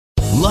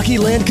Lucky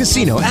Land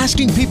Casino,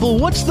 asking people,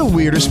 what's the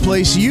weirdest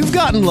place you've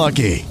gotten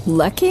lucky?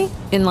 Lucky?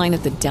 In line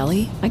at the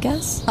deli, I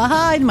guess?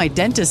 Aha, in my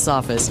dentist's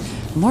office.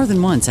 More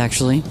than once,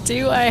 actually.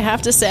 Do I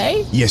have to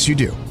say? Yes, you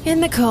do. In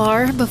the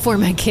car before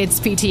my kids'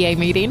 PTA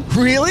meeting.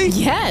 Really?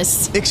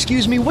 Yes.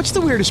 Excuse me, what's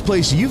the weirdest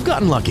place you've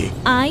gotten lucky?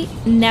 I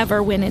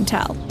never win and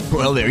tell.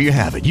 Well, there you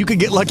have it. You can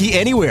get lucky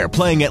anywhere,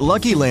 playing at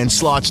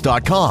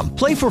LuckyLandSlots.com.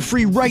 Play for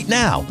free right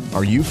now.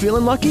 Are you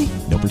feeling lucky?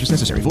 No purchase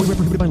necessary. Void where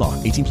prohibited by law.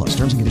 18 plus.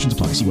 Terms and conditions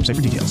apply. See website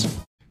for details.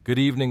 Good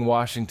evening,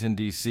 Washington,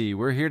 D.C.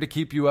 We're here to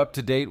keep you up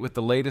to date with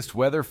the latest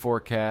weather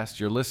forecast.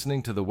 You're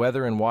listening to the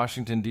Weather in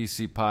Washington,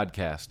 D.C.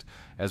 podcast.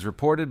 As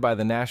reported by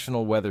the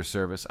National Weather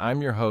Service,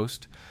 I'm your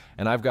host,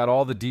 and I've got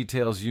all the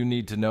details you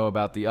need to know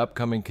about the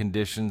upcoming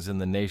conditions in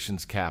the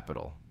nation's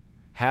capital.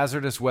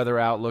 Hazardous weather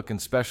outlook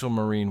and special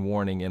marine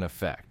warning in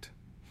effect.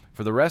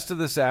 For the rest of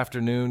this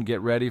afternoon, get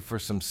ready for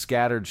some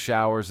scattered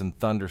showers and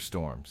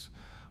thunderstorms.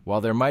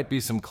 While there might be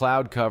some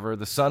cloud cover,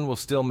 the sun will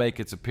still make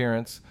its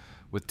appearance,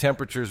 with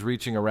temperatures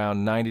reaching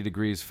around 90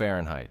 degrees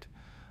Fahrenheit.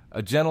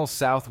 A gentle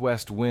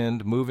southwest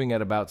wind, moving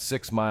at about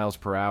 6 miles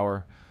per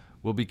hour,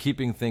 will be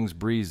keeping things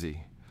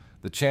breezy.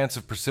 The chance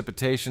of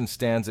precipitation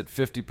stands at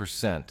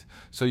 50%,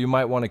 so you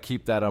might want to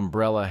keep that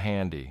umbrella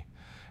handy.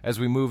 As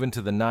we move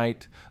into the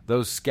night,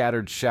 those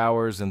scattered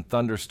showers and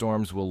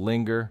thunderstorms will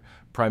linger,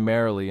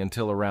 primarily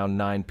until around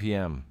 9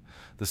 p.m.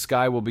 The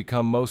sky will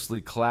become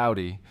mostly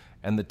cloudy,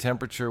 and the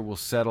temperature will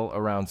settle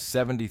around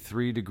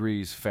 73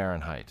 degrees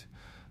Fahrenheit.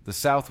 The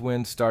south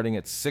wind, starting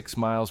at 6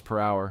 miles per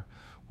hour,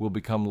 will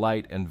become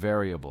light and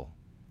variable.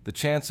 The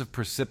chance of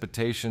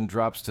precipitation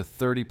drops to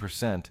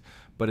 30%,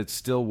 but it's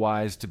still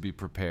wise to be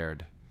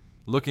prepared.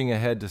 Looking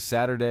ahead to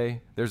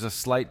Saturday, there's a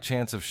slight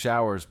chance of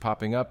showers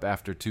popping up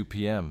after 2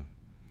 p.m.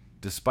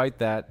 Despite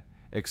that,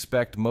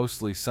 expect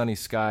mostly sunny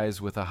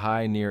skies with a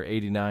high near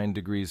 89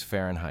 degrees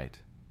Fahrenheit.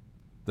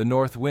 The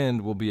north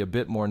wind will be a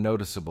bit more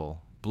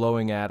noticeable,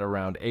 blowing at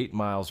around 8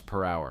 miles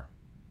per hour.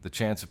 The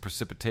chance of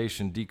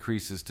precipitation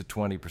decreases to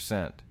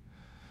 20%.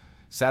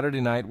 Saturday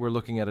night, we're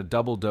looking at a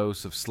double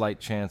dose of slight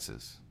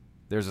chances.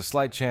 There's a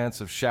slight chance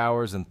of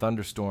showers and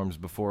thunderstorms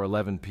before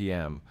 11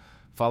 p.m.,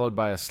 followed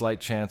by a slight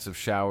chance of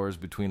showers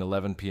between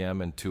 11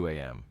 p.m. and 2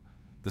 a.m.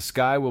 The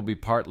sky will be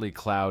partly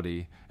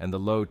cloudy, and the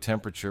low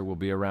temperature will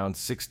be around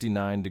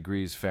 69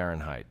 degrees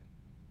Fahrenheit.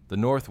 The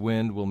north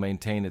wind will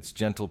maintain its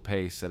gentle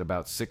pace at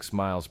about 6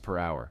 miles per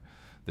hour.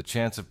 The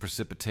chance of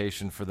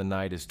precipitation for the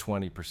night is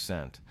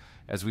 20%.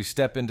 As we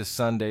step into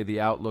Sunday, the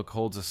outlook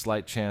holds a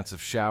slight chance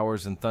of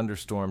showers and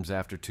thunderstorms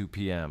after 2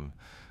 p.m.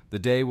 The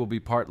day will be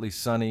partly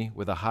sunny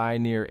with a high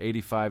near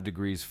 85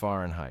 degrees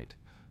Fahrenheit.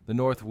 The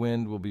north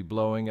wind will be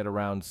blowing at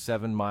around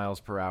 7 miles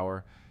per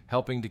hour,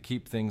 helping to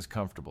keep things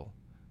comfortable.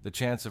 The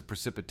chance of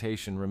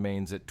precipitation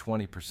remains at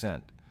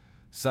 20%.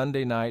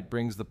 Sunday night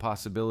brings the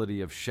possibility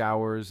of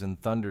showers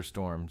and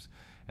thunderstorms,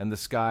 and the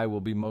sky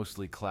will be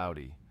mostly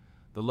cloudy.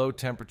 The low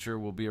temperature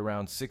will be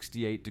around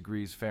 68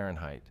 degrees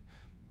Fahrenheit,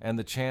 and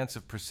the chance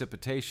of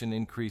precipitation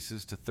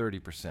increases to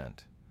 30%.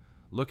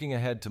 Looking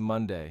ahead to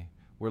Monday,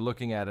 we're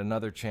looking at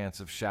another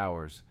chance of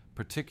showers,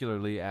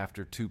 particularly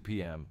after 2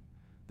 p.m.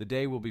 The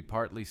day will be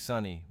partly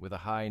sunny with a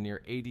high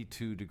near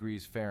 82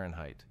 degrees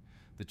Fahrenheit.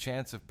 The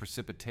chance of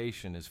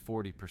precipitation is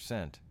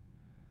 40%.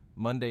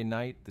 Monday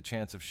night, the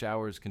chance of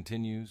showers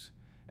continues,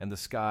 and the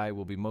sky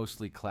will be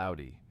mostly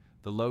cloudy.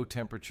 The low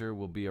temperature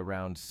will be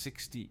around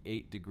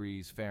 68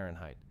 degrees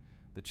Fahrenheit.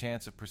 The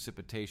chance of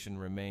precipitation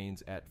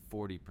remains at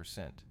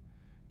 40%.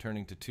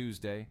 Turning to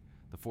Tuesday,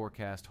 the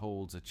forecast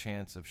holds a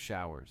chance of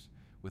showers,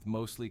 with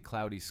mostly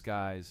cloudy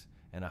skies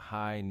and a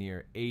high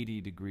near 80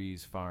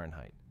 degrees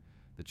Fahrenheit.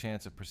 The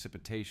chance of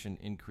precipitation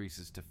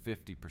increases to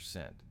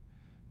 50%.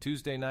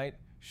 Tuesday night,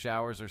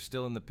 showers are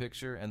still in the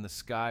picture, and the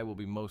sky will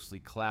be mostly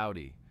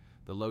cloudy.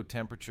 The low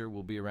temperature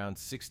will be around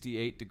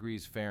 68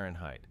 degrees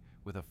Fahrenheit,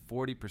 with a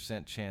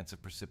 40% chance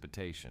of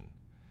precipitation.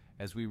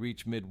 As we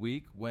reach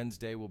midweek,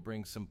 Wednesday will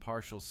bring some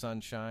partial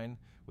sunshine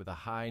with a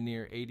high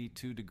near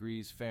 82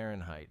 degrees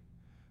Fahrenheit.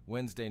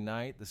 Wednesday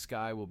night, the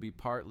sky will be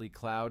partly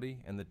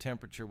cloudy and the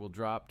temperature will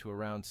drop to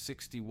around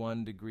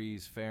 61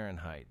 degrees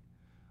Fahrenheit.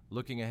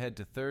 Looking ahead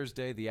to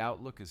Thursday, the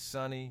outlook is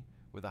sunny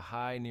with a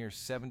high near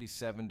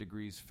 77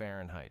 degrees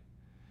Fahrenheit.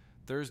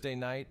 Thursday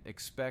night,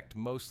 expect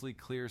mostly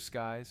clear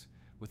skies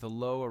with a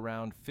low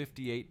around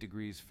 58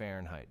 degrees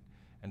Fahrenheit.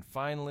 And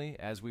finally,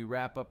 as we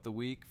wrap up the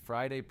week,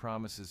 Friday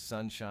promises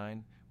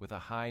sunshine with a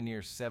high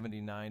near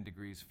 79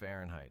 degrees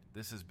Fahrenheit.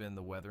 This has been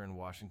the Weather in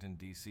Washington,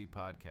 D.C.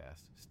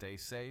 podcast. Stay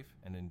safe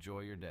and enjoy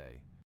your day.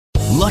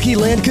 Lucky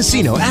Land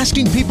Casino,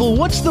 asking people,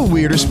 what's the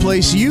weirdest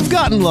place you've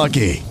gotten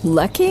lucky?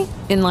 Lucky?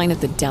 In line at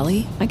the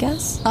deli, I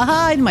guess?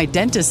 Aha, in my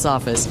dentist's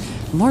office.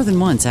 More than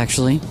once,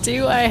 actually.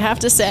 Do I have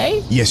to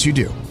say? Yes, you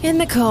do. In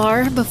the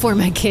car before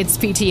my kids'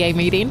 PTA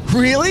meeting.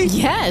 Really?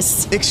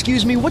 Yes.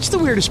 Excuse me, what's the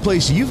weirdest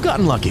place you've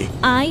gotten lucky?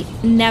 I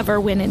never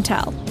win and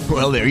tell.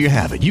 Well, there you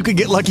have it. You can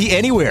get lucky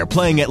anywhere,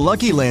 playing at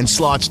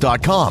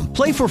LuckyLandSlots.com.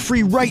 Play for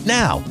free right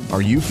now.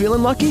 Are you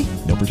feeling lucky?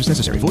 No purchase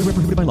necessary. Void where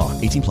prohibited by law.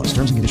 18 plus.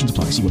 Terms and conditions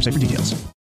apply. See website for details.